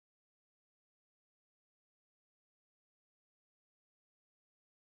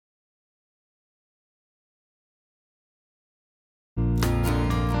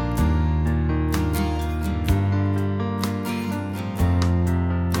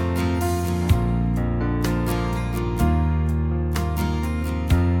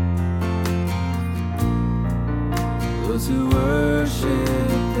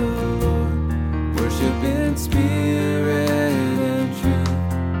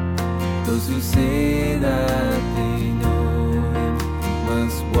Those who say that they know him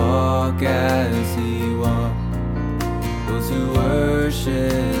must walk as he walked. Those who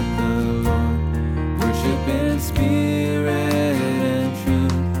worship the Lord worship in spirit and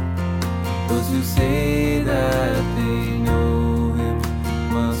truth. Those who say that they know him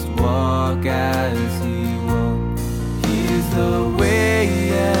must walk as he walked. He is the way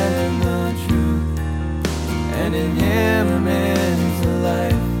and the truth, and in him is the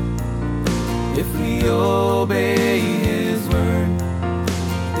life. If we obey his word,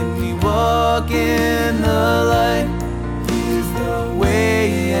 then we walk in the light. He is the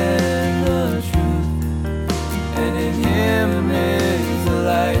way and the truth, and in him is the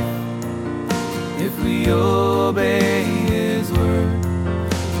life. If we obey his word,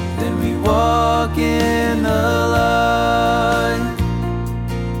 then we walk in the light.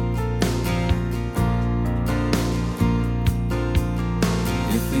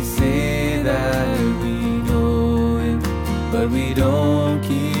 If we say that we know him, but we don't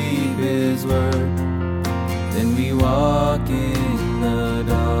keep his word, then we walk in the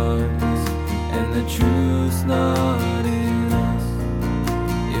darkness, and the truth's not in us.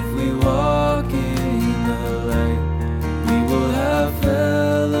 If we walk in the light, we will have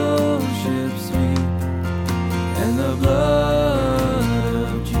fellowship sweet, and the blood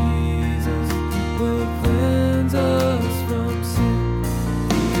of Jesus will cleanse us from sin.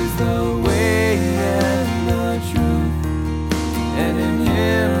 He is the way and the truth, and in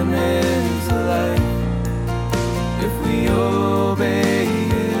him is the life. If we obey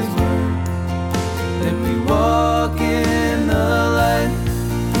his word, then we walk in the light.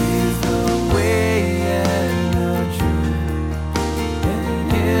 He is the way and the truth, and in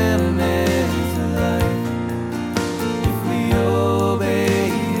him is the life. If we obey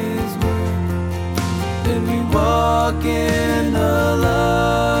his word, then we walk in the light.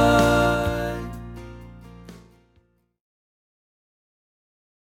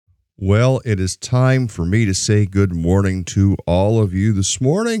 Well, it is time for me to say good morning to all of you this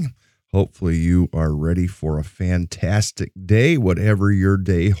morning. Hopefully you are ready for a fantastic day, whatever your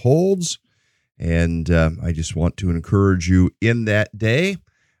day holds. And I just want to encourage you in that day.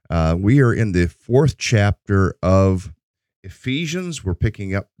 We are in the 4th chapter of Ephesians. We're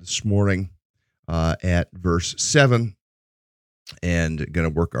picking up this morning at verse 7 and going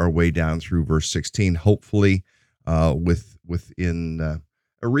to work our way down through verse 16, hopefully within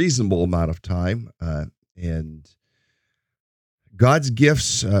a reasonable amount of time, and God's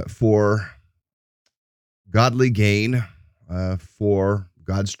gifts for godly gain for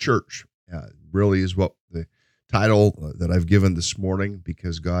God's church really is what the title that I've given this morning,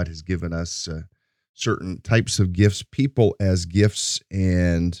 because God has given us certain types of gifts, people as gifts,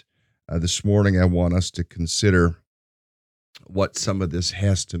 and this morning I want us to consider what some of this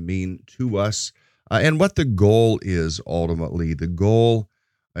has to mean to us and what the goal is ultimately. The goal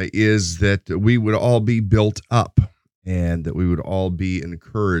is that we would all be built up and that we would all be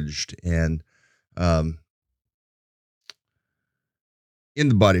encouraged and in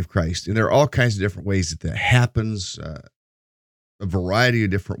the body of Christ. And there are all kinds of different ways that happens, a variety of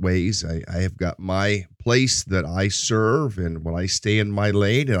different ways. I have got my place that I serve, and when I stay in my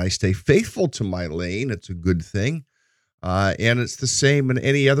lane and I stay faithful to my lane, it's a good thing. And it's the same in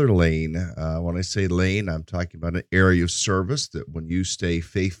any other lane. When I say lane, I'm talking about an area of service, that when you stay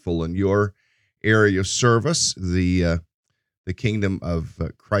faithful in your area of service, the kingdom of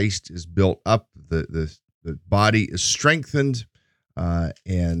Christ is built up, the body is strengthened,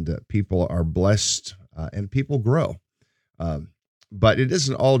 and people are blessed, and people grow. But it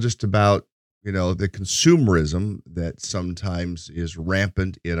isn't all just about, the consumerism that sometimes is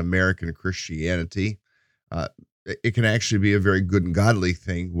rampant in American Christianity. It can actually be a very good and godly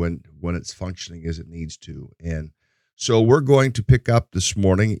thing when it's functioning as it needs to. And so we're going to pick up this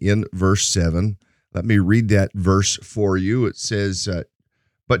morning in verse 7. Let me read that verse for you. It says,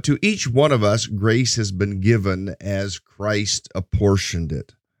 but to each one of us grace has been given as Christ apportioned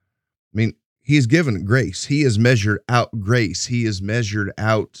it. I mean, he's given grace. He has measured out grace. He has measured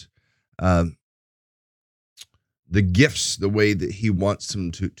out the gifts the way that he wants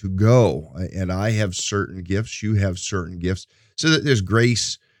them to go. And I have certain gifts, you have certain gifts, so that there's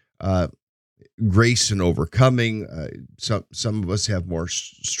grace in overcoming. Some of us have more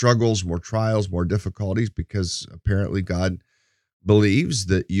struggles, more trials, more difficulties, because apparently God believes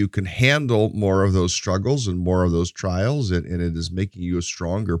that you can handle more of those struggles and more of those trials, and it is making you a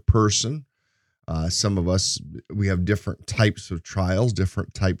stronger person. Some of us, we have different types of trials,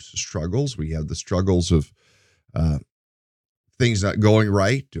 different types of struggles. We have the struggles of things not going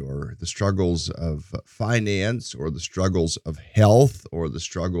right, or the struggles of finance, or the struggles of health, or the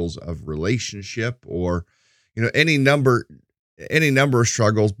struggles of relationship, or any number of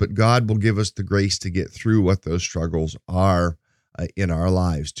struggles, but God will give us the grace to get through what those struggles are in our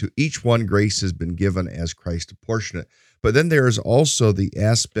lives. To each one, grace has been given as Christ apportioned it. But then there is also the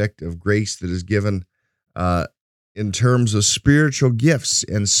aspect of grace that is given in terms of spiritual gifts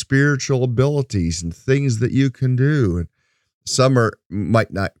and spiritual abilities and things that you can do. And some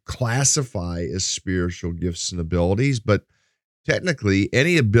might not classify as spiritual gifts and abilities, but technically,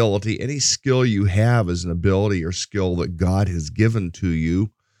 any ability, any skill you have is an ability or skill that God has given to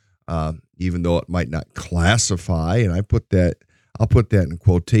you, even though it might not classify. And I'll put that in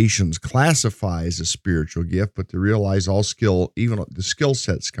quotations, classify as a spiritual gift, but to realize all skill, even the skill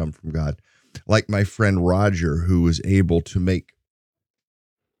sets, come from God. Like my friend Roger, who was able to make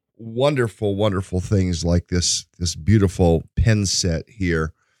wonderful, wonderful things like this beautiful pen set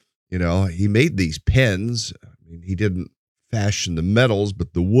here. He made these pens. I mean, he didn't fashion the metals,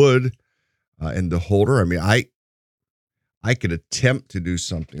 but the wood and the holder. I mean, I could attempt to do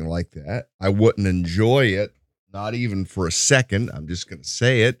something like that. I wouldn't enjoy it, not even for a second. I'm just going to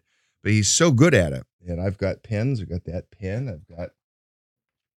say it, but he's so good at it. And I've got pens. I've got that pen. I've got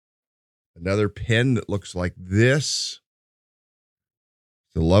another pen that looks like this.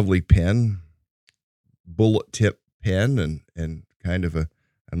 It's a lovely pen, bullet tip pen, and kind of I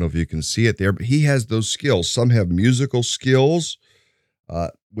don't know if you can see it there, but he has those skills. Some have musical skills,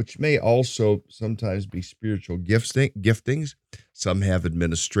 which may also sometimes be spiritual giftings. Some have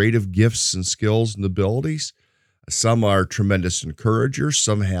administrative gifts and skills and abilities. Some are tremendous encouragers.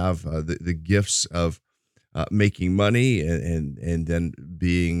 Some have the gifts of making money and then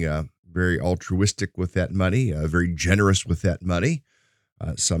being very altruistic with that money, very generous with that money.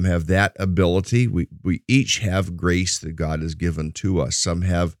 Some have that ability. We each have grace that God has given to us. Some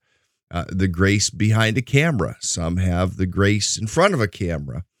have the grace behind a camera. Some have the grace in front of a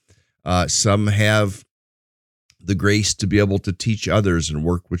camera. Some have the grace to be able to teach others and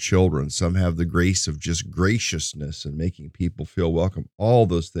work with children. Some have the grace of just graciousness and making people feel welcome. All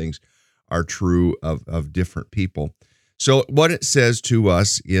those things are true of different people. So what it says to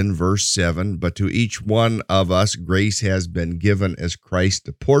us in verse 7, but to each one of us, grace has been given as Christ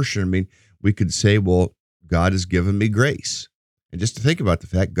apportioned. I mean, we could say, well, God has given me grace. And just to think about the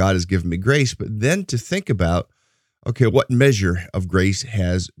fact God has given me grace, but then to think about, okay, what measure of grace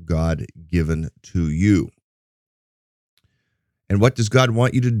has God given to you? And what does God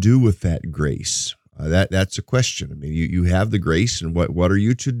want you to do with that grace? That's a question. I mean, you have the grace, and what are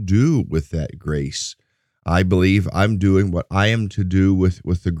you to do with that grace? I believe I'm doing what I am to do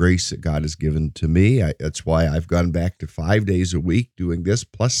with the grace that God has given to me. That's why I've gone back to 5 days a week doing this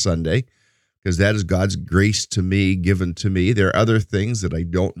plus Sunday, because that is God's grace to me, given to me. There are other things that I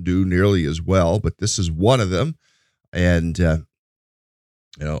don't do nearly as well, but this is one of them. And,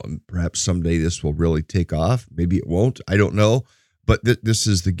 perhaps someday this will really take off. Maybe it won't. I don't know. But this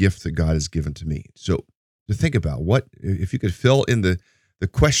is the gift that God has given to me. So to think about, what if you could fill in the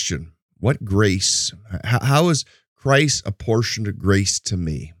question, what grace, how is Christ apportioned grace to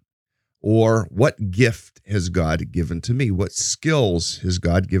me? Or what gift has God given to me? What skills has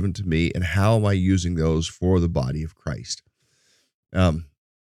God given to me? And how am I using those for the body of Christ? And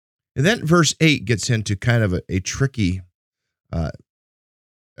then verse 8 gets into kind of a tricky,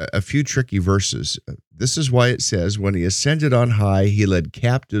 a few tricky verses. This is why it says, when he ascended on high, he led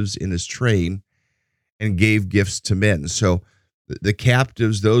captives in his train and gave gifts to men. So the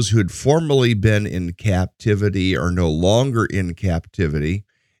captives, those who had formerly been in captivity, are no longer in captivity,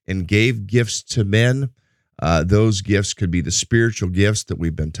 and gave gifts to men. Those gifts could be the spiritual gifts that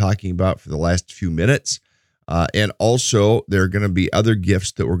we've been talking about for the last few minutes. And also, there are going to be other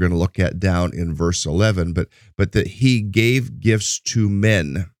gifts that we're going to look at down in verse 11, but that he gave gifts to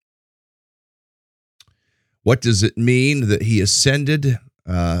men. What does it mean that he ascended?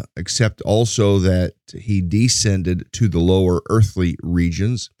 Except also that he descended to the lower earthly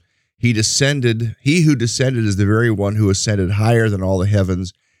regions. He who descended is the very one who ascended higher than all the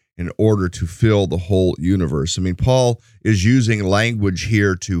heavens in order to fill the whole universe. I mean, Paul is using language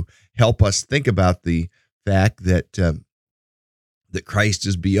here to help us think about the fact that that Christ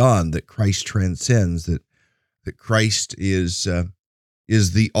is beyond, that Christ transcends, that Christ is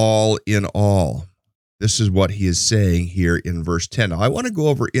the all in all. This is what he is saying here in verse 10. Now, I want to go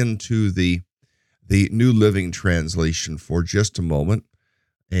over into the New Living Translation for just a moment,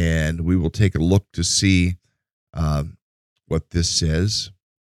 and we will take a look to see what this says.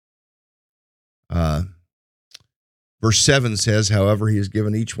 Verse 7 says, however, he has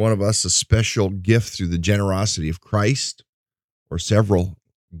given each one of us a special gift through the generosity of Christ. or several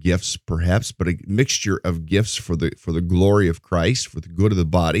gifts perhaps, but a mixture of gifts for the glory of Christ, for the good of the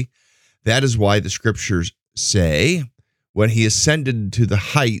body. That is why the scriptures say, when he ascended to the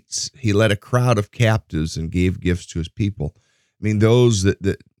heights, he led a crowd of captives and gave gifts to his people. I mean, those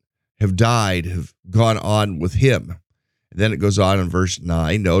that have died have gone on with him. And then it goes on in verse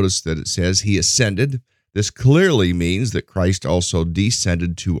 9. Notice that it says he ascended. This clearly means that Christ also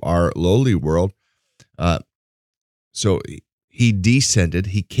descended to our lowly world. So he descended.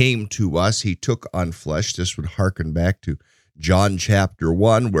 He came to us. He took on flesh. This would hearken back to John chapter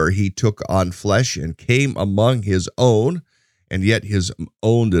 1, where he took on flesh and came among his own, and yet his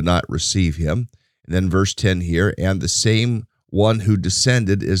own did not receive him. And then verse 10 here, and the same one who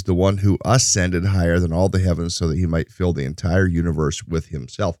descended is the one who ascended higher than all the heavens so that he might fill the entire universe with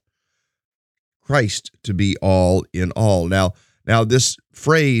himself. Christ to be all in all. Now this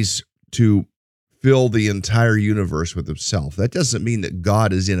phrase, to fill the entire universe with himself, that doesn't mean that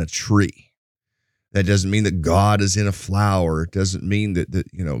God is in a tree. That doesn't mean that God is in a flower. It doesn't mean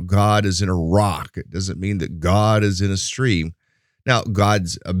that God is in a rock. It doesn't mean that God is in a stream. Now,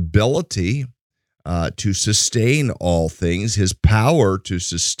 God's ability to sustain all things, his power to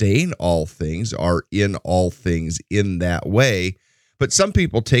sustain all things, are in all things in that way. But some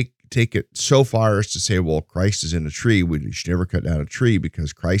people take it so far as to say, well, Christ is in a tree. We should never cut down a tree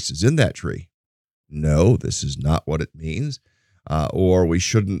because Christ is in that tree. No, this is not what it means. Or we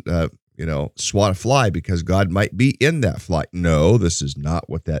shouldn't swat a fly because God might be in that fly. No, this is not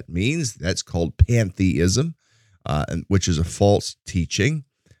what that means. That's called pantheism, which is a false teaching.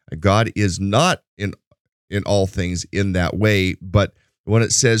 God is not in all things in that way, but when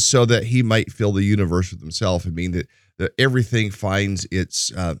it says so that he might fill the universe with himself, it means that everything finds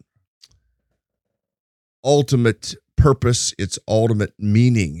its ultimate purpose, its ultimate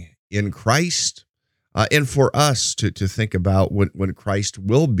meaning in Christ. And for us to think about when Christ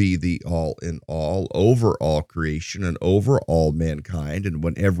will be the all in all over all creation and over all mankind, and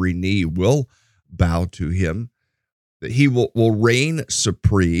when every knee will bow to him, that he will reign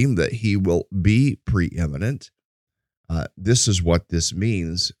supreme, that he will be preeminent. This is what this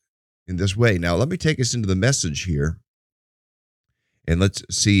means in this way. Now, let me take us into the message here, and let's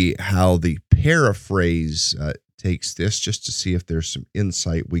see how the paraphrase takes this, just to see if there's some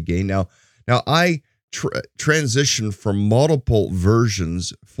insight we gain. Now I transition from multiple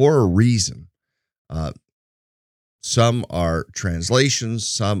versions for a reason. Some are translations,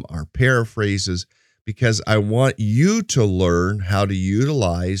 some are paraphrases, because I want you to learn how to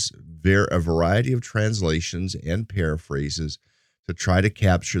utilize a variety of translations and paraphrases to try to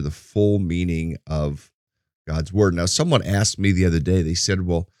capture the full meaning of God's word. Now, someone asked me the other day, they said,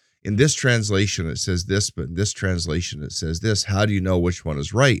 well, in this translation it says this, but in this translation it says this. How do you know which one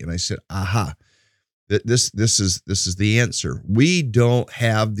is right? And I said, aha. This is the answer. We don't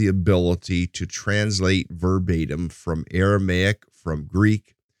have the ability to translate verbatim from Aramaic, from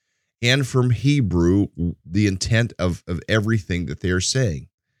Greek, and from Hebrew the intent of everything that they're saying.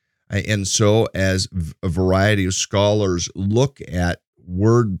 And so as a variety of scholars look at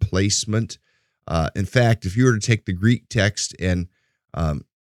word placement, in fact, if you were to take the Greek text and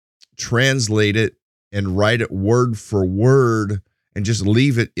translate it and write it word for word, and just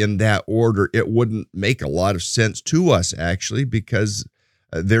leave it in that order, it wouldn't make a lot of sense to us, actually, because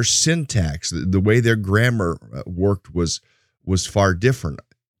their syntax, the way their grammar worked was far different.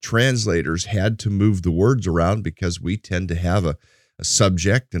 Translators had to move the words around because we tend to have a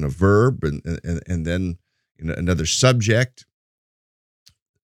subject and a verb and then another subject.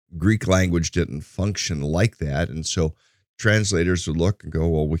 Greek language didn't function like that, and so translators would look and go,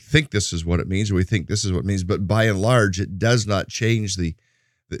 well, we think this is what it means, or we think this is what it means, but by and large, it does not change the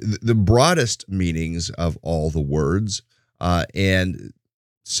broadest meanings of all the words. And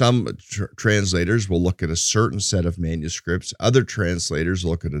some translators will look at a certain set of manuscripts. Other translators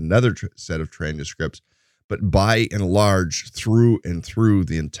look at another set of transcripts. But by and large, through and through,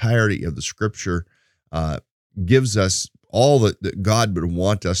 the entirety of the Scripture gives us all that God would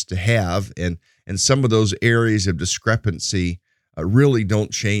want us to have, and some of those areas of discrepancy really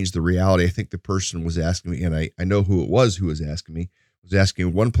don't change the reality. I think the person was asking me, and I know who it was who was asking me, was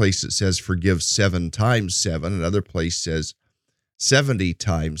asking one place it says forgive 7 times 7, another place says 70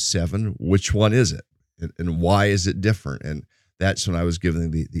 times 7. Which one is it? And why is it different? And that's when I was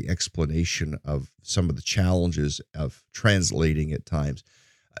giving the explanation of some of the challenges of translating at times.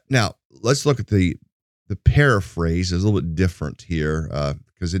 Now, let's look at the paraphrase. Is a little bit different here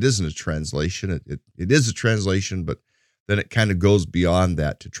because it isn't a translation. It is a translation, but then it kind of goes beyond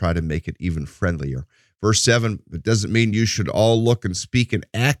that to try to make it even friendlier. Verse 7, it doesn't mean you should all look and speak and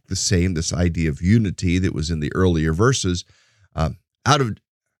act the same, this idea of unity that was in the earlier verses. Um, out of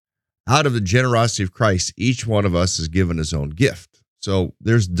out of the generosity of Christ, each one of us is given his own gift. So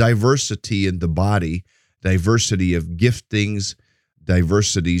there's diversity in the body, diversity of giftings,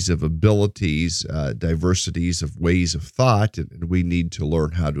 diversities of abilities, diversities of ways of thought, and we need to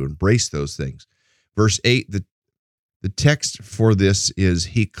learn how to embrace those things. Verse 8, the text for this is,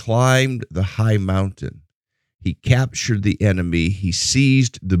 he climbed the high mountain. He captured the enemy. He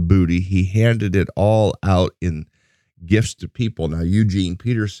seized the booty. He handed it all out in gifts to people. Now, Eugene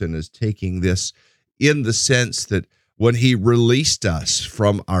Peterson is taking this in the sense that when he released us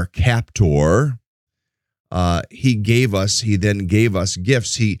from our captor, he then gave us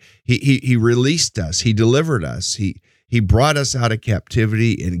gifts. He released us. He delivered us. He brought us out of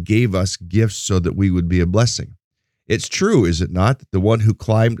captivity and gave us gifts so that we would be a blessing. It's true, is it not, that the one who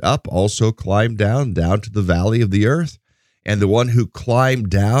climbed up also climbed down to the valley of the earth? And the one who climbed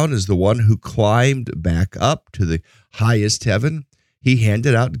down is the one who climbed back up to the highest heaven. He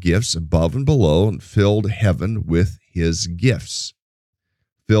handed out gifts above and below and filled heaven with his gifts,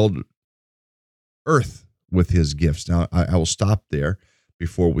 filled earth with his gifts. Now, I will stop there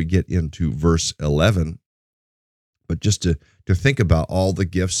before we get into verse 11. But just to think about all the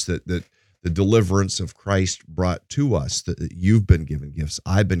gifts that the deliverance of Christ brought to us, that you've been given gifts,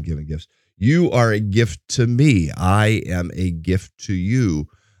 I've been given gifts. You are a gift to me. I am a gift to you.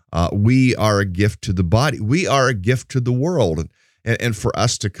 We are a gift to the body. We are a gift to the world. And for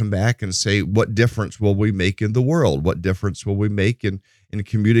us to come back and say, what difference will we make in the world? What difference will we make in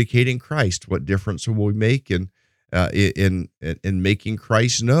communicating Christ? What difference will we make in making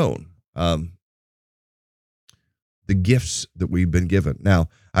Christ known? The gifts that we've been given. Now,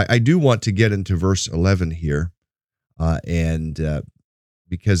 I do want to get into verse 11 here,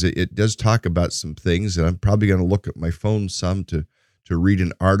 because it does talk about some things, and I'm probably going to look at my phone some to read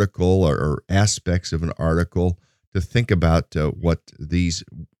an article or aspects of an article to think about what these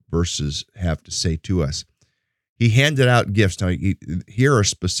verses have to say to us. He handed out gifts. Now, here are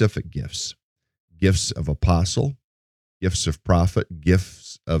specific gifts: gifts of apostle, gifts of prophet,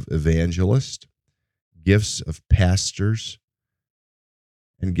 gifts of evangelist, gifts of pastors,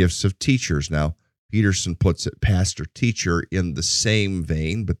 and gifts of teachers. Now, Peterson puts it pastor-teacher in the same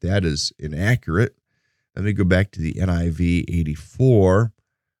vein, but that is inaccurate. Let me go back to the NIV 84.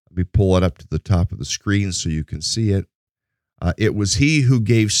 Let me pull it up to the top of the screen so you can see it. It was he who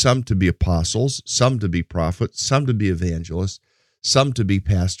gave some to be apostles, some to be prophets, some to be evangelists, some to be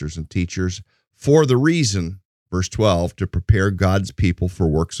pastors and teachers, for the reason, verse 12, to prepare God's people for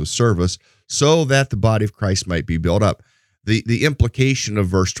works of service, so that the body of Christ might be built up. The implication of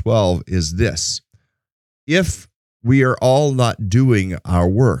verse 12 is this: if we are all not doing our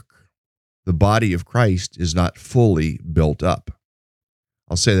work, the body of Christ is not fully built up.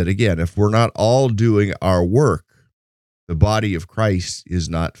 I'll say that again. If we're not all doing our work, the body of Christ is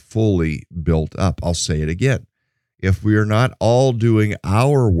not fully built up. I'll say it again. If we are not all doing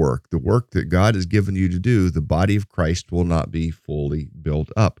our work, the work that God has given you to do, the body of Christ will not be fully built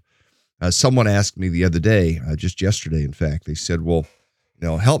up. Someone asked me the other day, just yesterday, in fact, they said, well,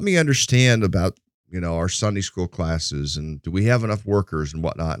 help me understand about, our Sunday school classes, and do we have enough workers and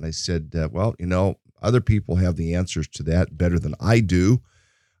whatnot? And I said, well, other people have the answers to that better than I do.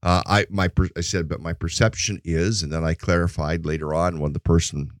 I said, but my perception is, and then I clarified later on when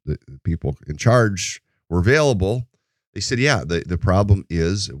the people in charge were available, they said, yeah, the problem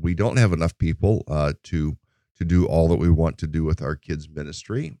is we don't have enough people to do all that we want to do with our kids'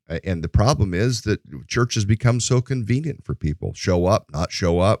 ministry. And the problem is that church has become so convenient for people. Show up, not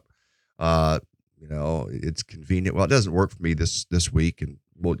show up. It's convenient. Well, it doesn't work for me this week. And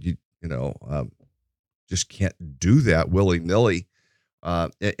well, just can't do that willy-nilly.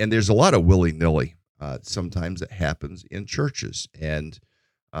 And there's a lot of willy-nilly sometimes that happens in churches. And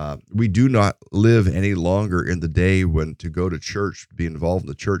we do not live any longer in the day when to go to church, be involved in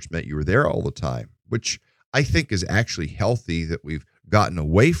the church meant you were there all the time, which I think is actually healthy that we've gotten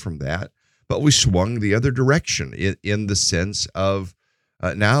away from that, but we swung the other direction in the sense of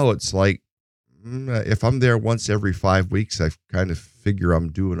now it's like, if I'm there once every 5 weeks, I kind of figure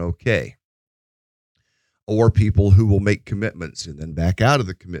I'm doing okay. Or people who will make commitments and then back out of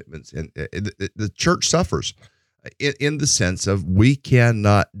the commitments. And the church suffers in the sense of we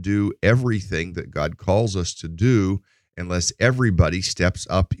cannot do everything that God calls us to do unless everybody steps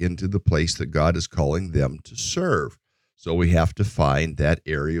up into the place that God is calling them to serve. So we have to find that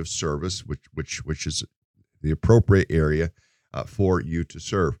area of service, which is the appropriate area for you to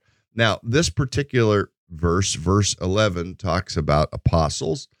serve. Now, this particular verse 11, talks about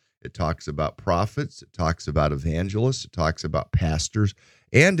apostles. It talks about prophets. It talks about evangelists. It talks about pastors.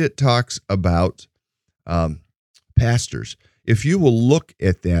 And it talks about pastors. if you will look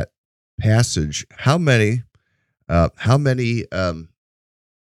at that passage, how many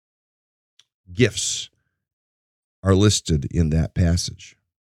gifts are listed in that passage?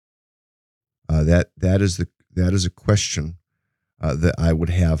 That is a question that I would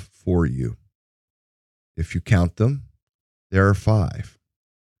have for you. If you count them, there are 5,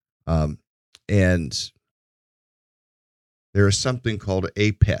 and there is something called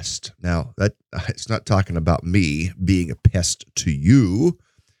a pest. Now, that it's not talking about me being a pest to you,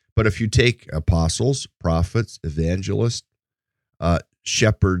 but if you take apostles, prophets, evangelists,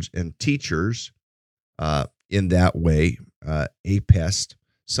 shepherds, and teachers in that way, a pest,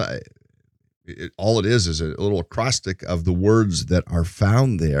 so all it is a little acrostic of the words that are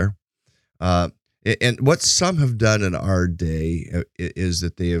found there. And what some have done in our day is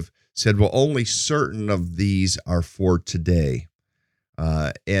that they have said, well, only certain of these are for today.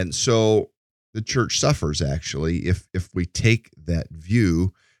 And so the church suffers, actually, if we take that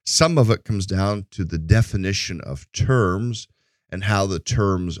view. Some of it comes down to the definition of terms and how the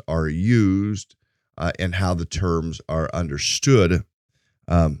terms are used and how the terms are understood.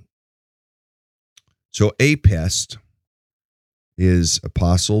 So a pest is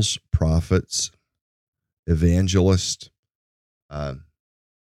apostles, prophets, evangelists,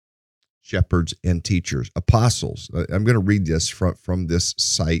 shepherds, and teachers. Apostles. I'm going to read this from this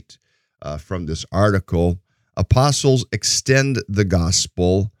site, from this article. Apostles extend the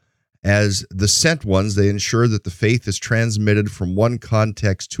gospel. As the sent ones, they ensure that the faith is transmitted from one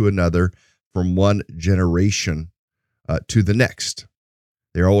context to another, from one generation to the next.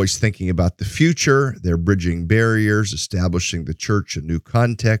 They're always thinking about the future. They're bridging barriers, establishing the church in new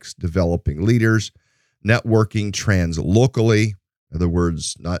context, developing leaders, networking translocally. In other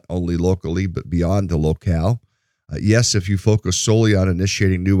words, not only locally, but beyond the locale. Yes, if you focus solely on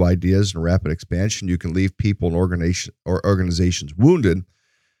initiating new ideas and rapid expansion, you can leave people and organizations wounded.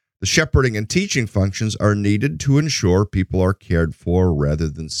 The shepherding and teaching functions are needed to ensure people are cared for rather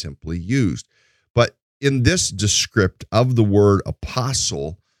than simply used. But in this descript of the word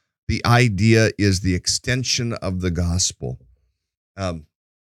apostle, the idea is the extension of the gospel. Now,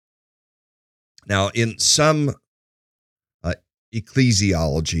 in some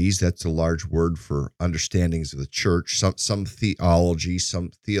ecclesiologies, that's a large word for understandings of the church, some theology, some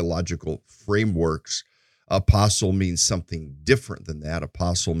theological frameworks, apostle means something different than that.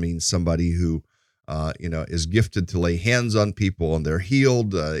 Apostle means somebody who is gifted to lay hands on people and they're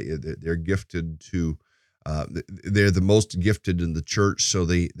healed. They're gifted to, they're the most gifted in the church, so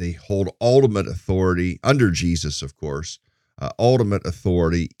they hold ultimate authority under Jesus, of course, ultimate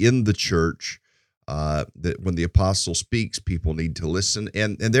authority in the church. That when the apostle speaks, people need to listen.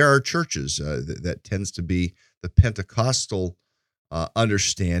 And there are churches that tends to be the Pentecostal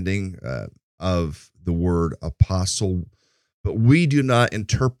understanding of the word apostle, but we do not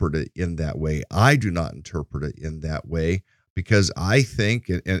interpret it in that way. I do not interpret it in that way because I think,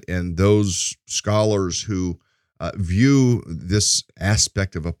 and those scholars who view this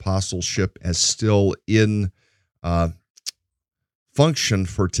aspect of apostleship as still in function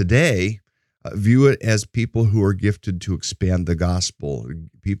for today, view it as people who are gifted to expand the gospel,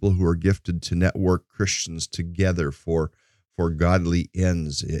 people who are gifted to network Christians together for godly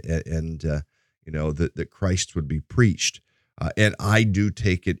ends, and that Christ would be preached. And I do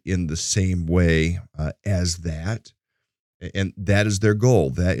take it in the same way as that, and that is their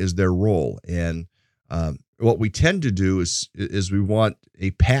goal, that is their role. And what we tend to do is we want a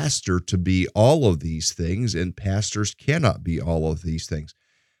pastor to be all of these things, and pastors cannot be all of these things.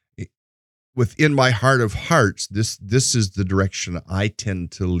 Within my heart of hearts, this is the direction I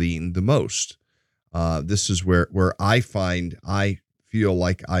tend to lean the most. This is where I feel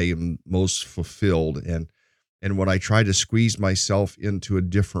like I am most fulfilled, and when I try to squeeze myself into a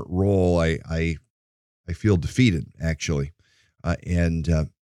different role, I feel defeated, actually.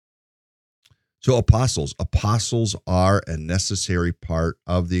 So apostles are a necessary part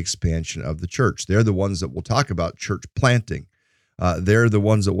of the expansion of the church. They're the ones that will talk about church planting. They're the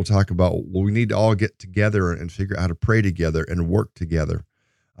ones that will talk about, well, we need to all get together and figure out how to pray together and work together.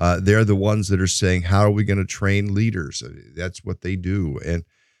 They're the ones that are saying, how are we going to train leaders? That's what they do. And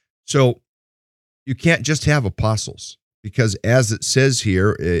so you can't just have apostles, because as it says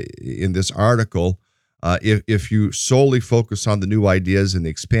here in this article, if you solely focus on the new ideas and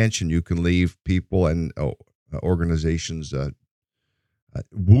the expansion, you can leave people and organizations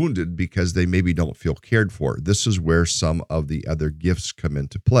wounded because they maybe don't feel cared for. This is where some of the other gifts come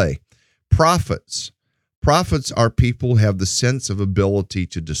into play. Prophets are people who have the sense of ability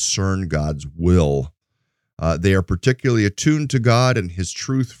to discern God's will. They are particularly attuned to God and his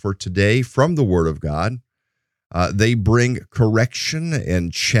truth for today from the Word of God. They bring correction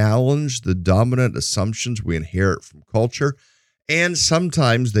and challenge the dominant assumptions we inherit from culture. And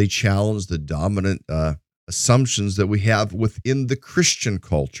sometimes they challenge the dominant assumptions that we have within the Christian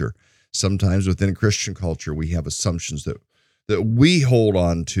culture. Sometimes within Christian culture, we have assumptions that we hold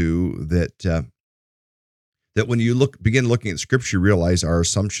on to that when you begin looking at Scripture, you realize our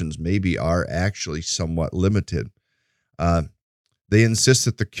assumptions maybe are actually somewhat limited. They insist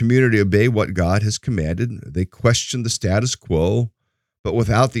that the community obey what God has commanded. They question the status quo. But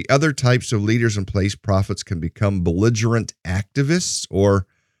without the other types of leaders in place, prophets can become belligerent activists, or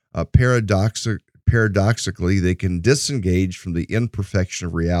paradoxically, they can disengage from the imperfection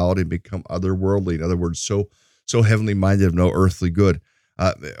of reality and become otherworldly. In other words, so heavenly minded of no earthly good.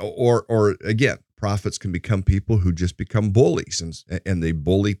 Or again, prophets can become people who just become bullies, and they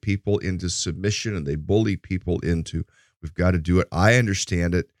bully people into submission, and they bully people into, we've got to do it. I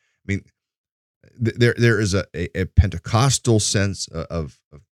understand it. I mean, there is a Pentecostal sense of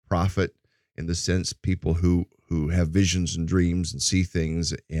prophet, in the sense people who have visions and dreams and see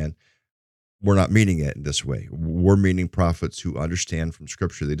things, and we're not meaning it in this way. We're meaning prophets who understand from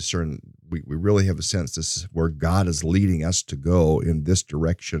Scripture. They discern. We really have a sense this is where God is leading us to go in this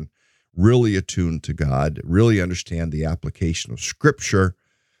direction, really attuned to God, really understand the application of Scripture,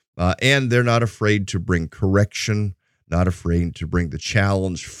 and they're not afraid to bring correction, not afraid to bring the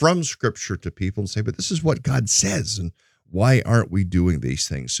challenge from Scripture to people and say, but this is what God says, and why aren't we doing these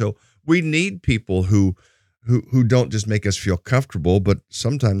things? So we need people who don't just make us feel comfortable, but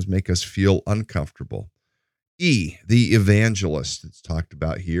sometimes make us feel uncomfortable. The evangelist, it's talked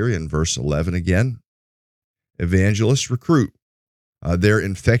about here in verse 11 again. Evangelists recruit. They're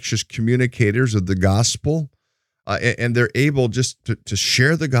infectious communicators of the gospel, and they're able just to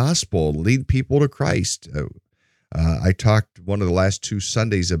share the gospel, lead people to Christ. I talked one of the last 2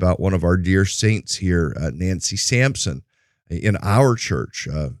 Sundays about one of our dear saints here, Nancy Sampson, in our church.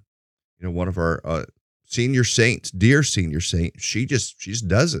 One of our senior saints, dear senior saint. She just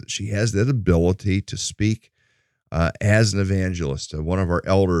does it. She has that ability to speak as an evangelist. One of our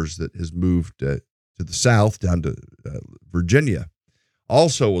elders that has moved to the south down to Virginia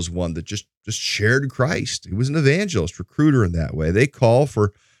also was one that just shared Christ. He was an evangelist, recruiter in that way. They call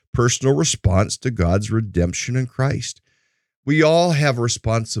for personal response to God's redemption in Christ. We all have a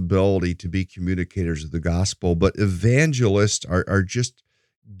responsibility to be communicators of the gospel, but evangelists are just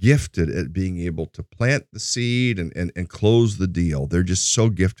gifted at being able to plant the seed and close the deal. They're just so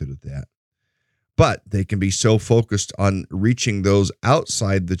gifted at that. But they can be so focused on reaching those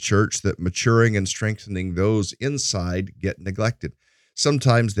outside the church that maturing and strengthening those inside get neglected.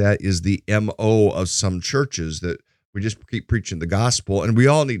 Sometimes that is the MO of some churches, that we just keep preaching the gospel, and we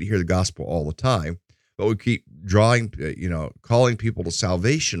all need to hear the gospel all the time, but we keep calling people to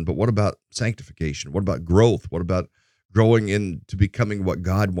salvation. But what about sanctification? What about growth? What about growing into becoming what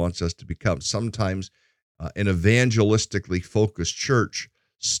God wants us to become? Sometimes an evangelistically focused church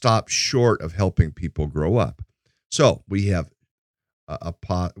stops short of helping people grow up. So we have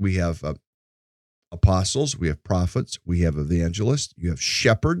apostles, we have prophets, we have evangelists, you have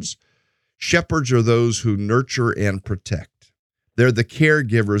shepherds. Shepherds are those who nurture and protect. They're the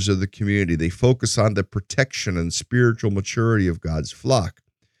caregivers of the community. They focus on the protection and spiritual maturity of God's flock.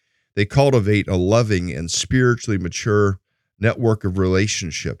 They cultivate a loving and spiritually mature network of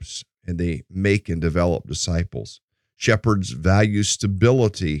relationships, and they make and develop disciples. Shepherds value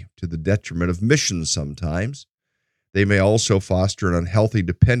stability to the detriment of mission sometimes. They may also foster an unhealthy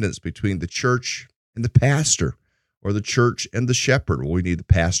dependence between the church and the pastor, or the church and the shepherd. Well, we need the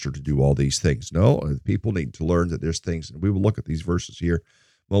pastor to do all these things. No, people need to learn that there's things, and we will look at these verses here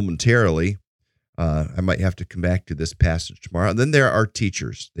momentarily. I might have to come back to this passage tomorrow. And then there are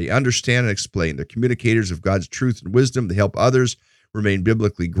teachers. They understand and explain. They're communicators of God's truth and wisdom. They help others remain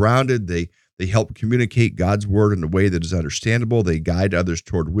biblically grounded. They help communicate God's word in a way that is understandable. They guide others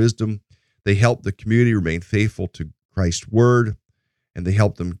toward wisdom. They help the community remain faithful to Christ's word, and they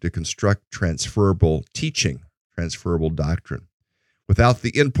help them to construct transferable teaching, transferable doctrine. Without the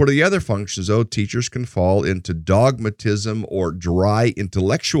input of the other functions, though, teachers can fall into dogmatism or dry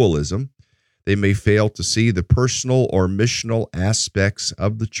intellectualism. They may fail to see the personal or missional aspects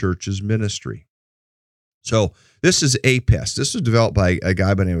of the church's ministry. So this is APES. This was developed by a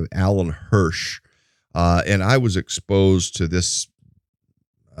guy by the name of Alan Hirsch, and I was exposed to this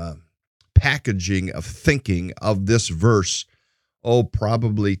packaging of thinking of this verse,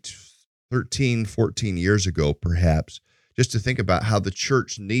 probably 13, 14 years ago, perhaps, just to think about how the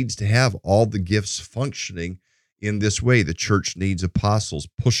church needs to have all the gifts functioning in this way. The church needs apostles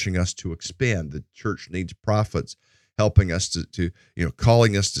pushing us to expand. The church needs prophets helping us to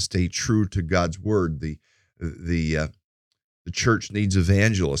calling us to stay true to God's word. The The church needs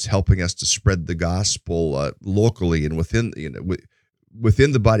evangelists helping us to spread the gospel locally and within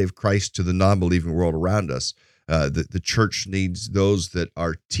the body of Christ to the non-believing world around us. The church needs those that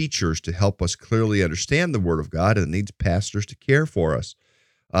are teachers to help us clearly understand the Word of God, and it needs pastors to care for us.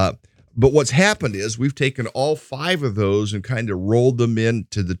 But what's happened is we've taken all five of those and kind of rolled them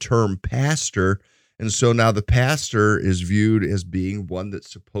into the term pastor. And so now the pastor is viewed as being one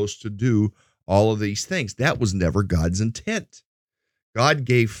that's supposed to do all of these things. That was never God's intent. God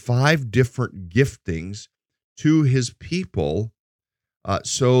gave five different giftings to his people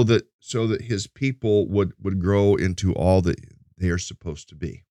so that his people would grow into all that they are supposed to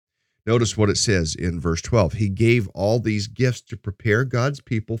be. Notice what it says in verse 12. He gave all these gifts to prepare God's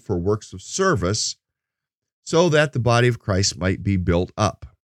people for works of service so that the body of Christ might be built up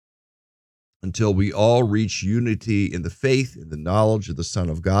until we all reach unity in the faith, in the knowledge of the Son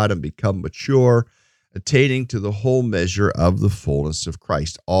of God, and become mature, attaining to the whole measure of the fullness of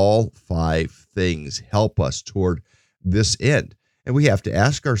Christ. All five things help us toward this end. And we have to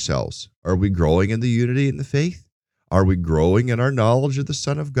ask ourselves, are we growing in the unity in the faith? Are we growing in our knowledge of the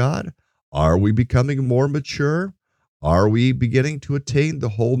Son of God? Are we becoming more mature? Are we beginning to attain the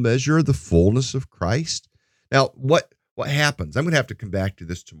whole measure of the fullness of Christ? Now, what happens? I'm going to have to come back to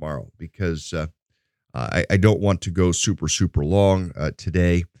this tomorrow because I don't want to go super long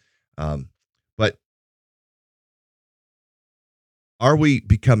today. But are we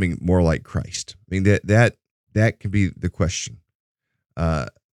becoming more like Christ? I mean, that can be the question.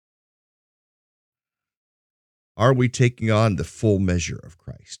 Are we taking on the full measure of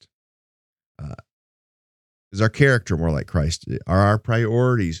Christ? Is our character more like Christ? Are our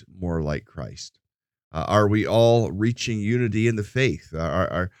priorities more like Christ? Are we all reaching unity in the faith?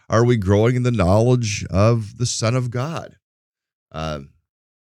 Are we growing in the knowledge of the Son of God?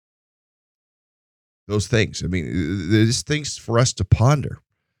 Those things. I mean, there's things for us to ponder,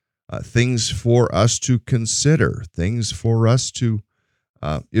 things for us to consider, things for us to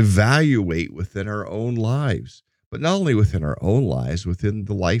evaluate within our own lives, but not only within our own lives, within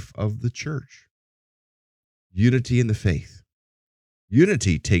the life of the church. Unity in the faith.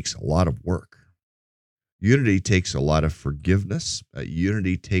 Unity takes a lot of work. Unity takes a lot of forgiveness.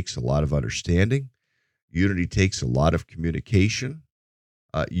 Unity takes a lot of understanding. Unity takes a lot of communication.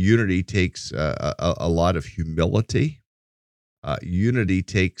 Unity takes a lot of humility. Unity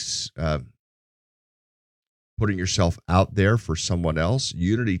takes putting yourself out there for someone else.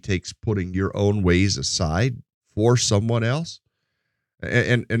 Unity takes putting your own ways aside for someone else.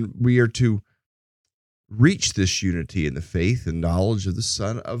 And we are to reach this unity in the faith and knowledge of the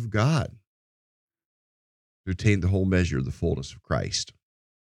Son of God to attain the whole measure of the fullness of Christ.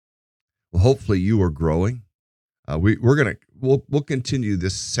 Well, hopefully you are growing. We'll continue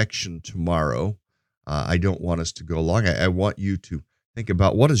this section tomorrow. I don't want us to go long. I want you to think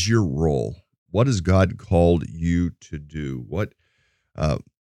about, what is your role? What has God called you to do?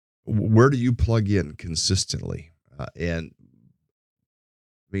 Where do you plug in consistently? And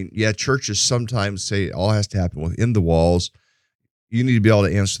I mean, yeah, churches sometimes say it all has to happen within the walls. You need to be able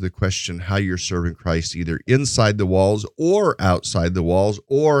to answer the question how you're serving Christ, either inside the walls or outside the walls,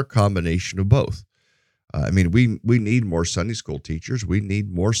 or a combination of both. I mean, we need more Sunday school teachers. We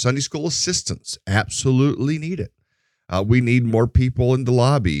need more Sunday school assistants. Absolutely need it. We need more people in the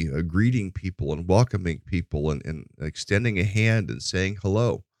lobby, greeting people and welcoming people and extending a hand and saying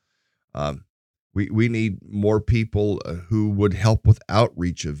hello. We need more people who would help with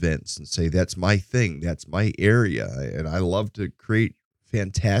outreach events and say, that's my thing, that's my area, and I love to create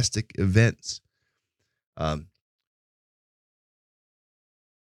fantastic events.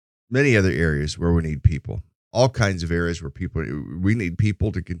 Many other areas where we need people, all kinds of areas where we need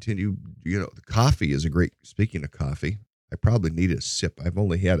people to continue. The coffee is a great, speaking of coffee, I probably need a sip. I've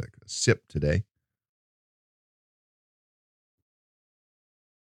only had a sip today.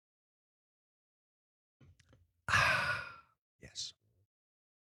 Yes.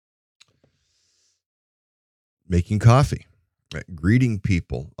 Making coffee, right? Greeting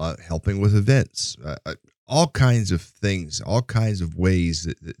people, helping with events, all kinds of things, all kinds of ways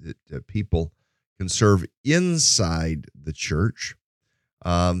that people can serve inside the church.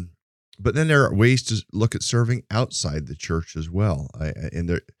 But then there are ways to look at serving outside the church as well.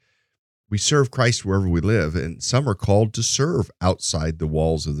 We serve Christ wherever we live, and some are called to serve outside the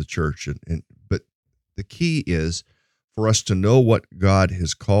walls of the church. But the key is for us to know what God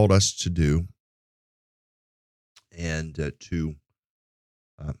has called us to do, and to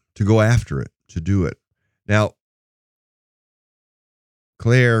go after it, to do it. Now,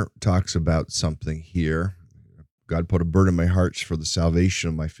 Claire talks about something here. God put a burden in my heart for the salvation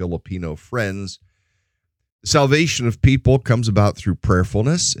of my Filipino friends. Salvation of people comes about through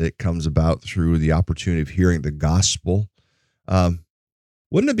prayerfulness. It comes about through the opportunity of hearing the gospel.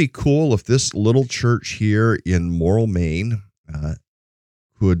 Wouldn't it be cool if this little church here in Morrill, Maine,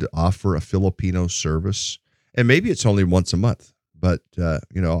 could offer a Filipino service? And maybe it's only once a month, but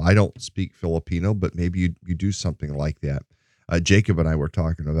I don't speak Filipino, but maybe you do something like that. Jacob and I were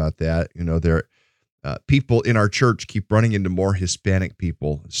talking about that. There people in our church keep running into more Hispanic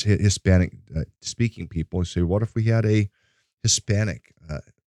people, Hispanic speaking people. Say, what if we had a Hispanic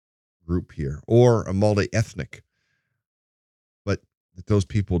group here or a multi-ethnic? But that those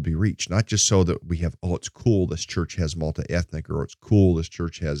people would be reached, not just so that we have, it's cool this church has multi-ethnic, or it's cool this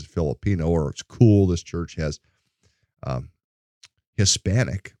church has Filipino, or it's cool this church has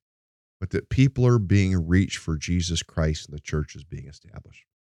Hispanic, but that people are being reached for Jesus Christ and the church is being established.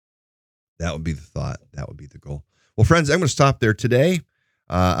 That would be the thought. That would be the goal. Well, friends, I'm going to stop there today.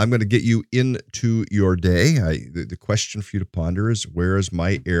 I'm going to get you into your day. The question for you to ponder is, where is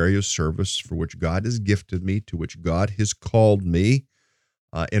my area of service for which God has gifted me, to which God has called me?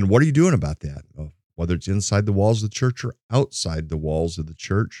 And what are you doing about that? Whether it's inside the walls of the church or outside the walls of the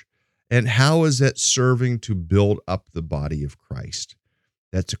church. And how is that serving to build up the body of Christ?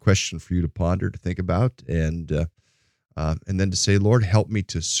 That's a question for you to ponder, to think about, and then to say, Lord, help me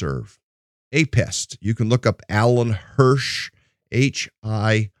to serve. APEST. You can look up Alan Hirsch, HIRSCH,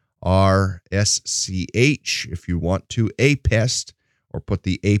 if you want to, APEST, or put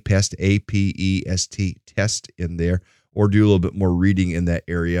the APEST, APEST test in there, or do a little bit more reading in that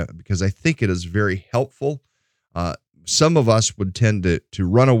area, because I think it is very helpful. Some of us would tend to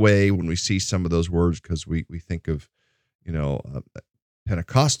run away when we see some of those words, because we think of,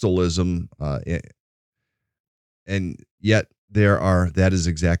 Pentecostalism, and yet that is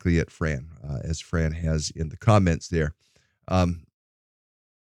exactly it, Fran, as Fran has in the comments there, and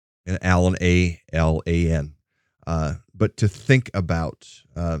Alan, ALAN. But to think about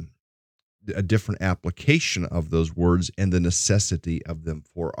a different application of those words and the necessity of them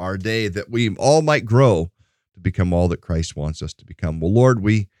for our day, that we all might grow to become all that Christ wants us to become. Well, Lord,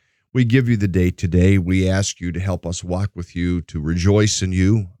 we give you the day today. We ask you to help us walk with you, to rejoice in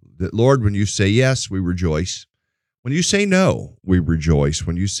you. That, Lord, when you say yes, we rejoice. When you say no, we rejoice.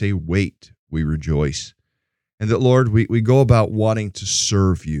 When you say wait, we rejoice. And that, Lord, we go about wanting to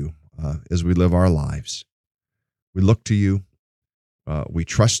serve you as we live our lives. We look to you. We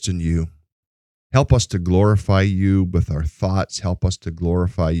trust in you. Help us to glorify you with our thoughts. Help us to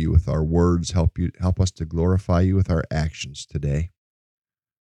glorify you with our words. Help us to glorify you with our actions today.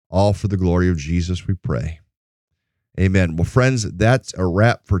 All for the glory of Jesus, we pray. Amen. Well, friends, that's a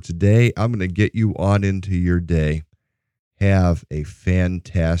wrap for today. I'm going to get you on into your day. Have a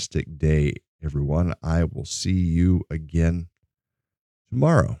fantastic day, everyone. I will see you again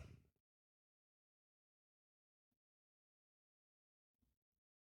tomorrow.